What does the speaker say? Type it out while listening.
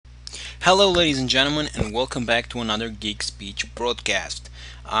Hello, ladies and gentlemen, and welcome back to another Geek Speech broadcast.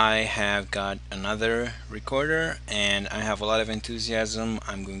 I have got another recorder and I have a lot of enthusiasm.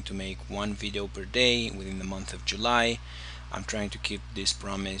 I'm going to make one video per day within the month of July. I'm trying to keep this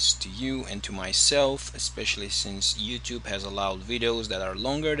promise to you and to myself, especially since YouTube has allowed videos that are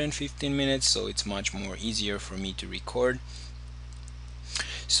longer than 15 minutes, so it's much more easier for me to record.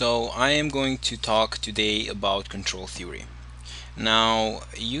 So I am going to talk today about control theory. Now,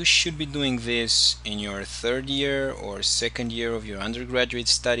 you should be doing this in your third year or second year of your undergraduate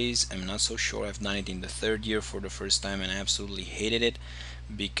studies. I'm not so sure. I've done it in the third year for the first time and I absolutely hated it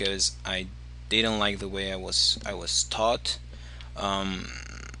because I didn't like the way I was taught. Um,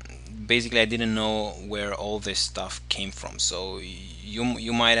 Basically, I didn't know where all this stuff came from. So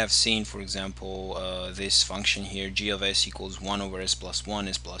you might have seen, for example, this function here, g of s equals 1 over s plus 1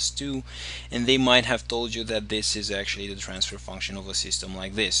 is plus 2, and they might have told you that this is actually the transfer function of a system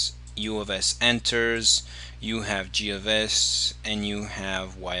like this. U of s enters, you have g of s, and you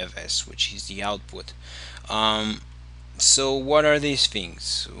have y of s, which is the output. So what are these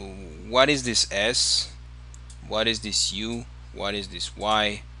things? What is this s? What is this u? What is this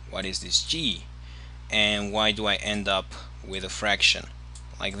y? What is this g? And why do I end up with a fraction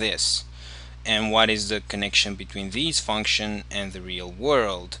like this? And what is the connection between these functions and the real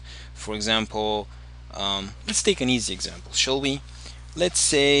world? For example, let's take an easy example, shall we? Let's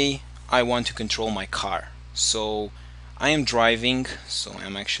say I want to control my car. So I am driving, so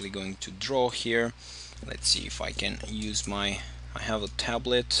I'm actually going to draw here. Let's see if I can use I have a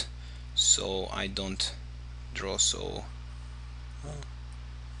tablet, so I don't draw so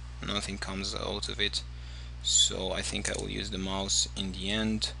nothing comes out of it. So I think I will use the mouse in the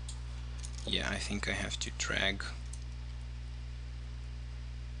end. Yeah, I think I have to drag.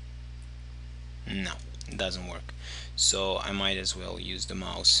 No, it doesn't work. So I might as well use the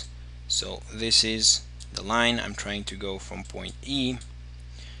mouse. So this is the line. I'm trying to go from point E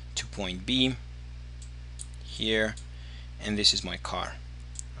to point B here, and this is my car.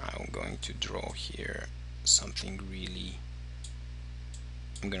 I'm going to draw here something really.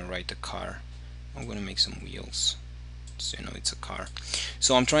 I'm gonna write the car. I'm gonna make some wheels so you know it's a car.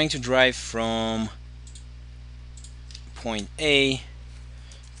 So I'm trying to drive from point A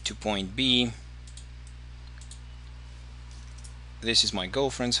to point B. This is my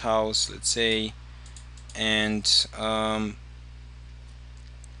girlfriend's house, let's say, and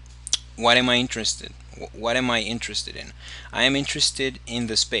what am I interested? What am I interested in? I am interested in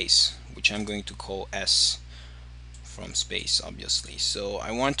the space, which I'm going to call S from space, obviously. So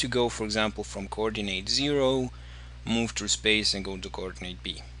I want to go, for example, from coordinate 0, move through space, and go to coordinate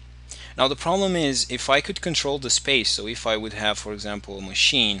B. Now the problem is, if I could control the space, so if I would have, for example, a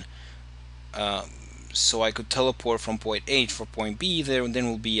machine, so I could teleport from point A to point B, then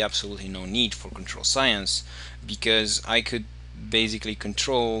will be absolutely no need for control science, because I could basically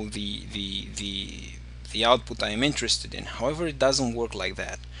control the output I am interested in. However, it doesn't work like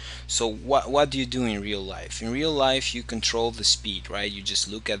that. So what do you do in real life? In real life, you control the speed, right? You just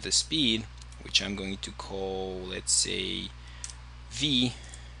look at the speed, which I'm going to call, let's say, v,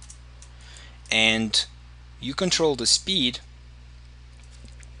 and you control the speed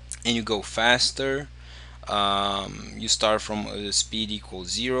and you go faster. You start from speed equals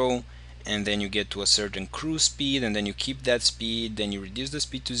 0, and then you get to a certain cruise speed, and then you keep that speed, then you reduce the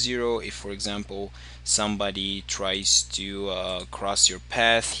speed to 0 if, for example, somebody tries to cross your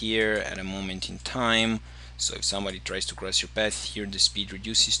path here at a moment in time. So if somebody tries to cross your path here, the speed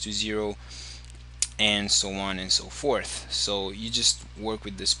reduces to 0, and so on and so forth. So you just work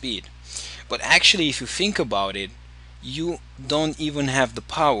with the speed. But actually, if you think about it, you don't even have the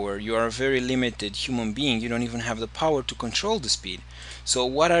power. You are a very limited human being. You don't even have the power to control the speed. So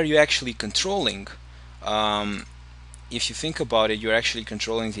what are you actually controlling? Um, if you think about it, you're actually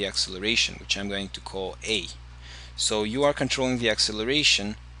controlling the acceleration, which I'm going to call A. So you are controlling the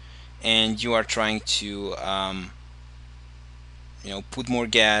acceleration, and you are trying to put more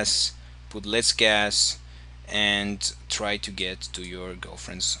gas, put less gas, and try to get to your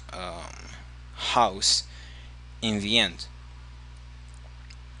girlfriend's house in the end.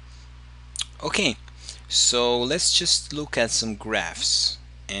 Okay, so let's just look at some graphs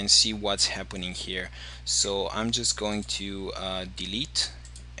and see what's happening here. So I'm just going to delete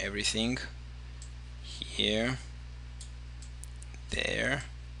everything here, there,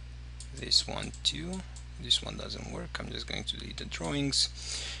 this one too. This one doesn't work. I'm just going to delete the drawings,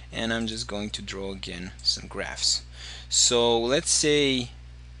 and I'm just going to draw again some graphs. So let's say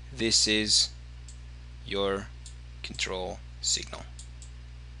this is your control signal.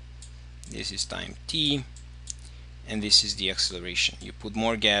 This is time t, and this is the acceleration. You put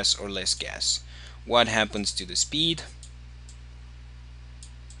more gas or less gas. What happens to the speed?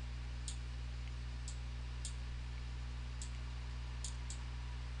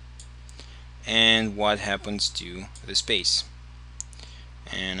 And what happens to the space?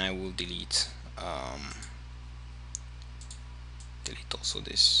 And I will delete also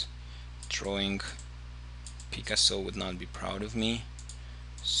this drawing. Picasso would not be proud of me.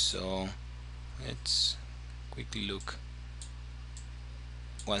 So let's quickly look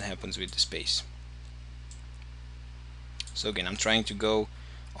what happens with the space. So again, I'm trying to go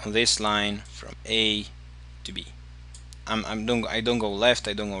on this line from A to B. I don't go left,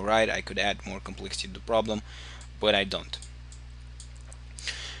 I don't go right. I could add more complexity to the problem, but I don't.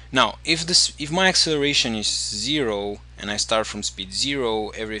 Now, if my acceleration is 0 and I start from speed 0,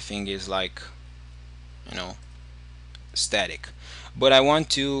 everything is like, you know, static. But I want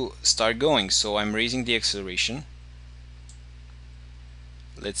to start going, so I'm raising the acceleration.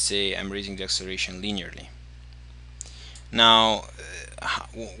 Let's say I'm raising the acceleration linearly. Now,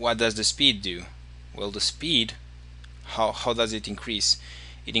 what does the speed do? Well, the speed, how does it increase?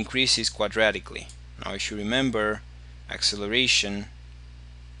 It increases quadratically. Now, if you remember, acceleration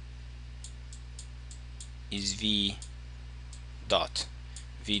is v dot.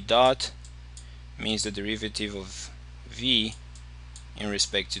 V dot means the derivative of v in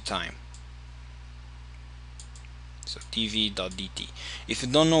respect to time. So dv dot dt. If you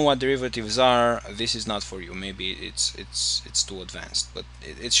don't know what derivatives are, this is not for you. Maybe it's too advanced, but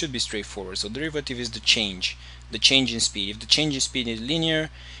it should be straightforward. So derivative is the change in speed. If the change in speed is linear,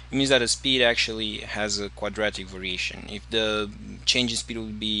 it means that the speed actually has a quadratic variation. If the change in speed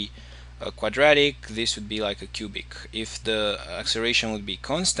would be quadratic, this would be like a cubic. If the acceleration would be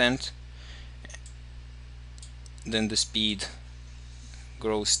constant, then the speed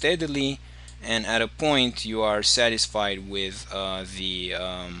grows steadily, and at a point you are satisfied with the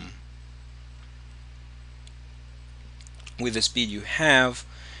speed you have,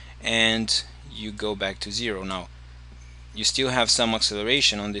 and you go back to 0. Now you still have some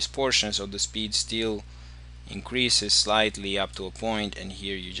acceleration on this portion, so the speed still increases slightly up to a point, and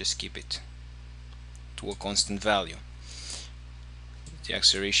here you just keep it to a constant value. The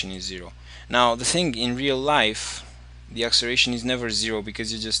acceleration is 0. Now the thing, in real life the acceleration is never 0,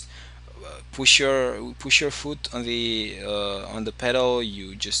 because you just push your foot on the pedal,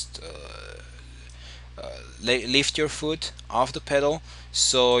 you just lift your foot off the pedal,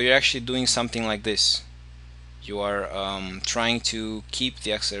 so you're actually doing something like this. You are trying to keep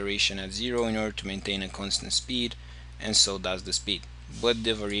the acceleration at 0 in order to maintain a constant speed, and so does the speed, but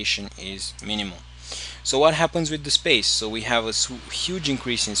the variation is minimal. So what happens with the space? So we have a huge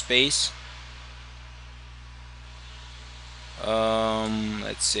increase in space.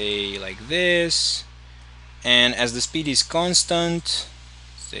 Let's say like this, and as the speed is constant,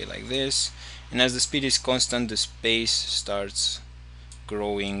 say like this, and as the speed is constant, the space starts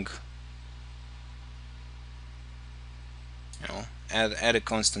growing, at a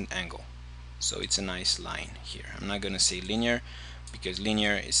constant angle. So it's a nice line here. I'm not gonna say linear, because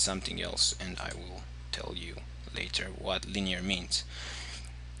linear is something else, and I will tell you later what linear means.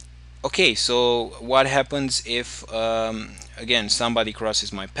 Okay, so what happens if again somebody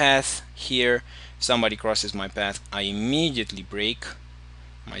crosses my path here? Somebody crosses my path, I immediately brake,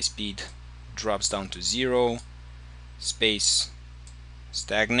 my speed drops down to 0, space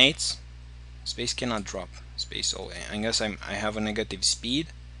stagnates. Space cannot drop. Space, oh, unless I have a negative speed,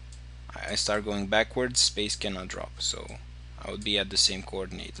 I start going backwards, space cannot drop, so I would be at the same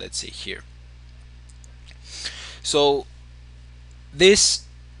coordinate, let's say here. So this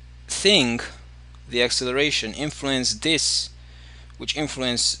thing, the acceleration, influence this, which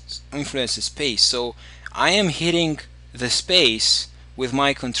influences space. So I am hitting the space with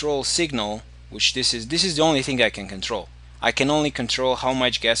my control signal, which this is the only thing I can control. I can only control how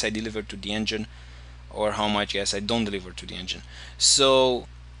much gas I deliver to the engine, or how much gas I don't deliver to the engine. So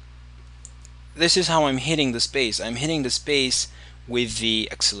this is how I'm hitting the space. I'm hitting the space with the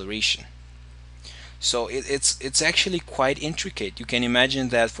acceleration. So it's actually quite intricate. You can imagine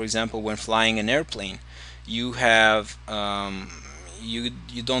that, for example, when flying an airplane, you have you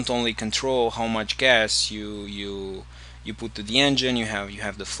don't only control how much gas you put to the engine. You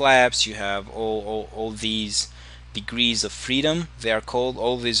have the flaps. You have all these degrees of freedom. They are called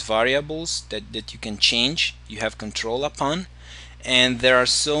all these variables that you can change. You have control upon. And there are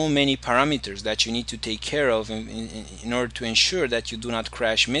so many parameters that you need to take care of in order to ensure that you do not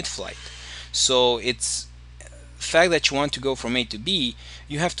crash mid-flight. So it's the fact that you want to go from A to B,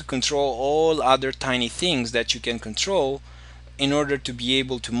 you have to control all other tiny things that you can control in order to be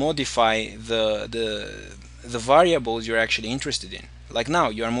able to modify the variables you're actually interested in. Like now,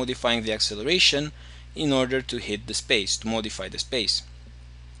 you are modifying the acceleration in order to hit the space, to modify the space.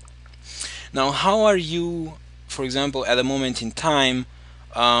 Now, how are you, for example, at a moment in time,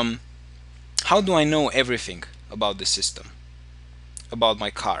 um, how do I know everything about the system, about my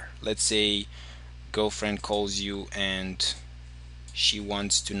car? Let's say girlfriend calls you and she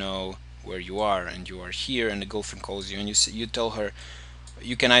wants to know where you are, and you are here, and the girlfriend calls you, and you tell her,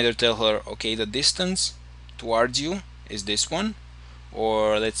 you can either tell her, okay, the distance towards you is this one,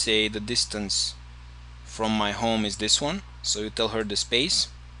 or let's say the distance from my home is this one. So you tell her the space,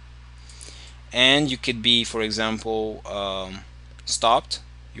 and you could be, for example, stopped.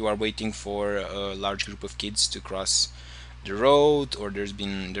 You are waiting for a large group of kids to cross the road, or there's a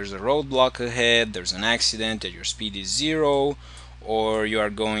roadblock ahead, there's an accident, and your speed is 0, or you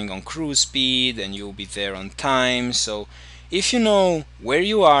are going on cruise speed and you'll be there on time. So if you know where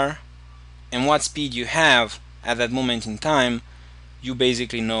you are and what speed you have at that moment in time, you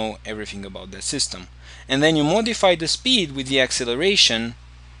basically know everything about that system. And then you modify the speed with the acceleration,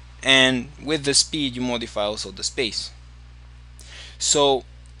 and with the speed you modify also the space. So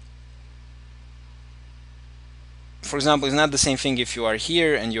for example, it's not the same thing if you are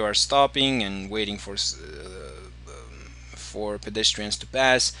here and you are stopping and waiting for pedestrians to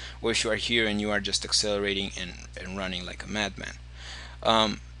pass, or if you are here and you are just accelerating and running like a madman.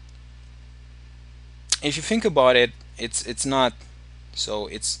 Um, if you think about it, it's not. So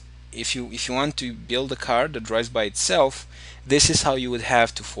it's, if you want to build a car that drives by itself, this is how you would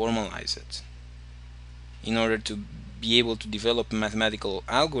have to formalize it in order to be able to develop a mathematical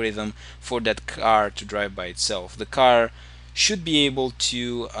algorithm for that car to drive by itself. The car should be able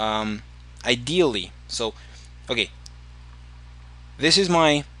to, ideally, so okay, this is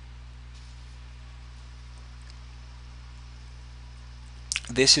my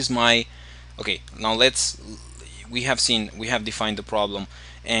okay, now we have defined the problem,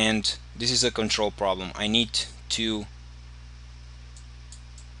 and this is a control problem. I need to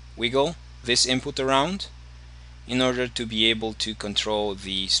wiggle this input around in order to be able to control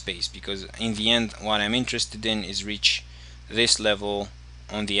the space, because in the end what I'm interested in is reach this level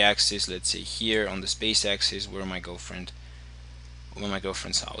on the axis, let's say here on the space axis, where my girlfriend's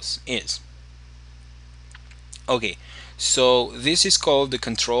house is. Okay, so this is called the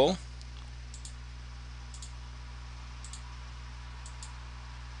control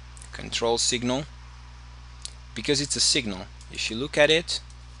signal, because it's a signal. If you look at it,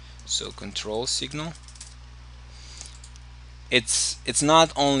 so control signal, it's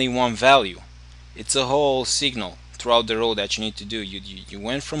not only one value, it's a whole signal throughout the road that you need to do. You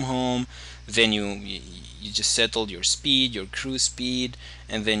went from home, then you just settled your speed, your cruise speed,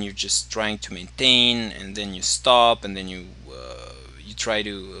 and then you're just trying to maintain, and then you stop, and then you try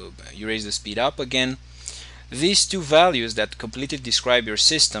to you raise the speed up again. These two values that completely describe your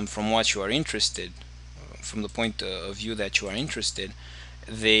system from what you are interested, from the point of view that you are interested,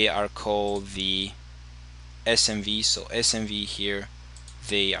 they are called the SMV. So SMV here,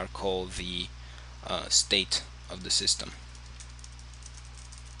 they are called the state of the system.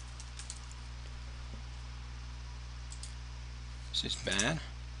 This is bad.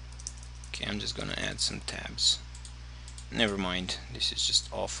 Okay, I'm just gonna add some tabs. Never mind, this is just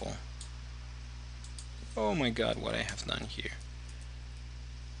awful. Oh my god, what I have done here.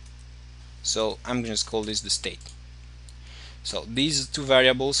 So I'm just call this the state. So these two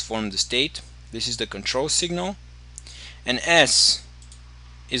variables form the state. This is the control signal, and S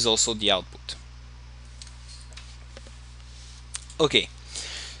is also the output. Okay,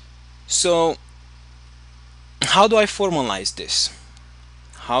 so how do I formalize this?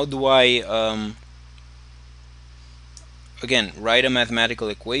 How do I again write a mathematical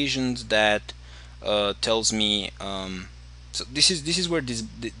equations that tells me, so this is where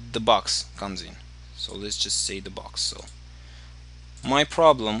the box comes in. So let's just say the box. So my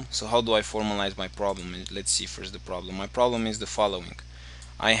problem, so how do I formalize my problem? Let's see first the problem. My problem is the following.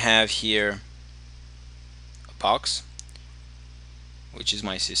 I have here a box, which is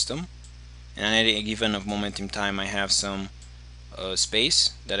my system, and at a given moment in time I have some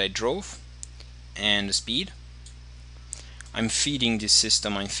space that I drove and the speed. I'm feeding this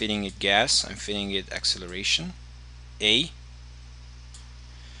system, I'm feeding it gas, I'm feeding it acceleration, A,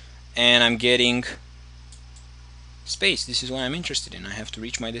 and I'm getting space. This is what I'm interested in. I have to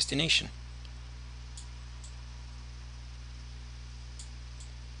reach my destination.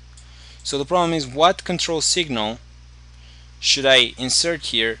 So the problem is, what control signal should I insert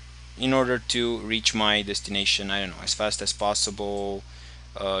here in order to reach my destination, I don't know, as fast as possible,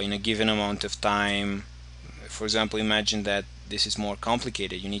 in a given amount of time? For example, imagine that this is more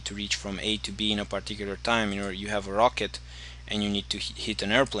complicated. You need to reach from A to B in a particular time. You have a rocket and you need to hit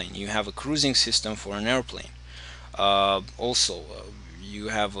an airplane. You have a cruising system for an airplane. Also, you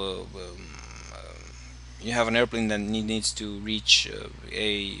have an airplane that needs to reach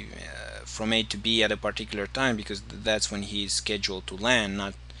from A to B at a particular time, because that's when he is scheduled to land,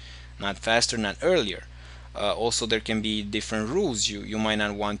 not faster, not earlier. Also, there can be different rules. You might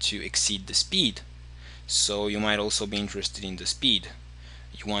not want to exceed the speed, so you might also be interested in the speed.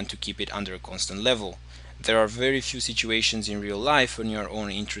 You want to keep it under a constant level. There are very few situations in real life when you are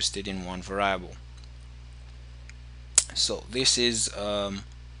only interested in one variable. So this is the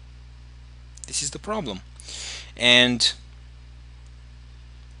problem, and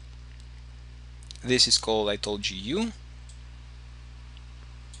this is called, I told you, U.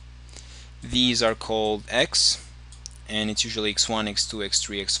 These are called X, and it's usually X1, X2,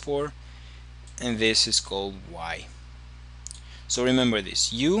 X3, X4, and this is called Y. So remember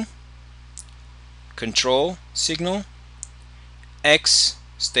this: U, control signal; X,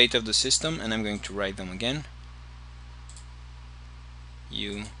 state of the system, and I'm going to write them again.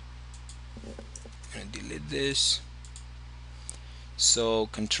 U, I'm going to delete this. So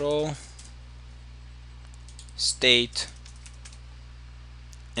control, state,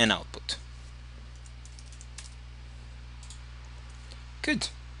 and output. Good.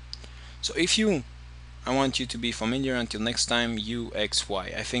 So I want you to be familiar until next time. U, X,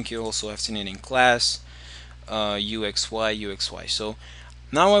 Y. I think you also have seen it in class. U, X, Y, U, X, Y. So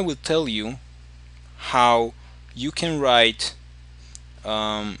now I will tell you how you can write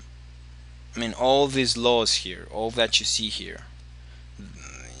all these laws here, all that you see here,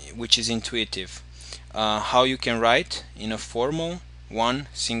 which is intuitive, how you can write in a one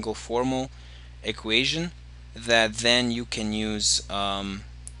single formal equation that then you can use to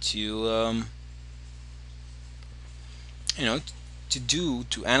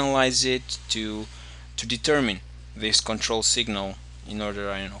analyze it, to determine this control signal in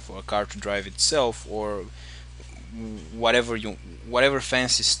order, for a car to drive itself, or whatever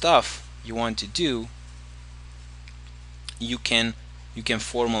fancy stuff you want to do. You can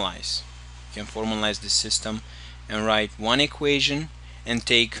formalize the system and write one equation and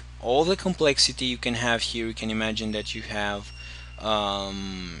take all the complexity you can have here. You can imagine that you have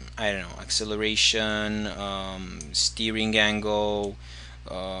acceleration, steering angle.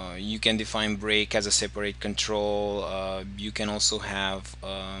 You can define brake as a separate control. You can also have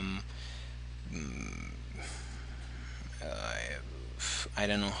I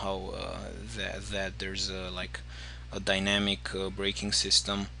don't know how that there's like a dynamic braking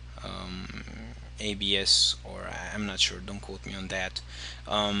system, ABS, or I'm not sure, don't quote me on that.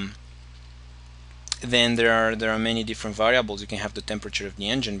 Then there are many different variables. You can have the temperature of the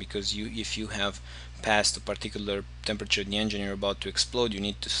engine, because if you have passed a particular temperature of the engine, you're about to explode, you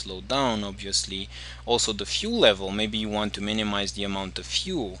need to slow down, obviously. Also the fuel level, maybe you want to minimize the amount of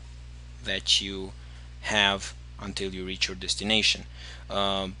fuel that you have until you reach your destination.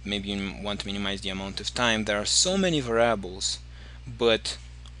 Maybe you want to minimize the amount of time. There are so many variables, but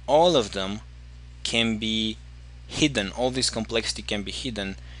all of them can be hidden. All this complexity can be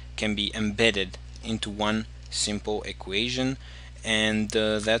hidden, can be embedded into one simple equation, and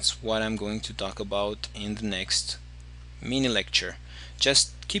that's what I'm going to talk about in the next mini lecture.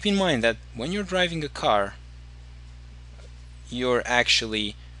 Just keep in mind that when you're driving a car, you're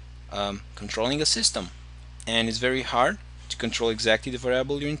actually controlling a system, and it's very hard to control exactly the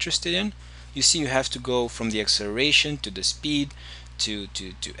variable you're interested in. You see, you have to go from the acceleration to the speed to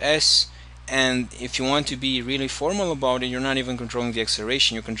S, and if you want to be really formal about it, you're not even controlling the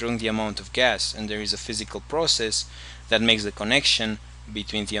acceleration, you're controlling the amount of gas, and there is a physical process that makes the connection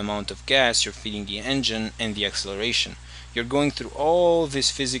between the amount of gas you're feeding the engine and the acceleration. You're going through all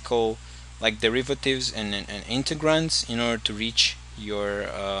these physical, like, derivatives and integrands in order to reach your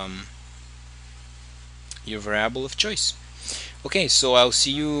variable of choice. Okay, so I'll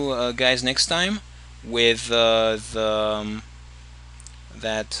see you guys next time with that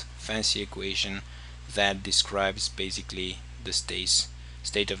fancy equation that describes basically the state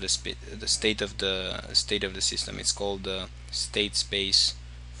of the system. It's called the state space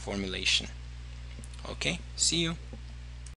formulation. Okay, see you.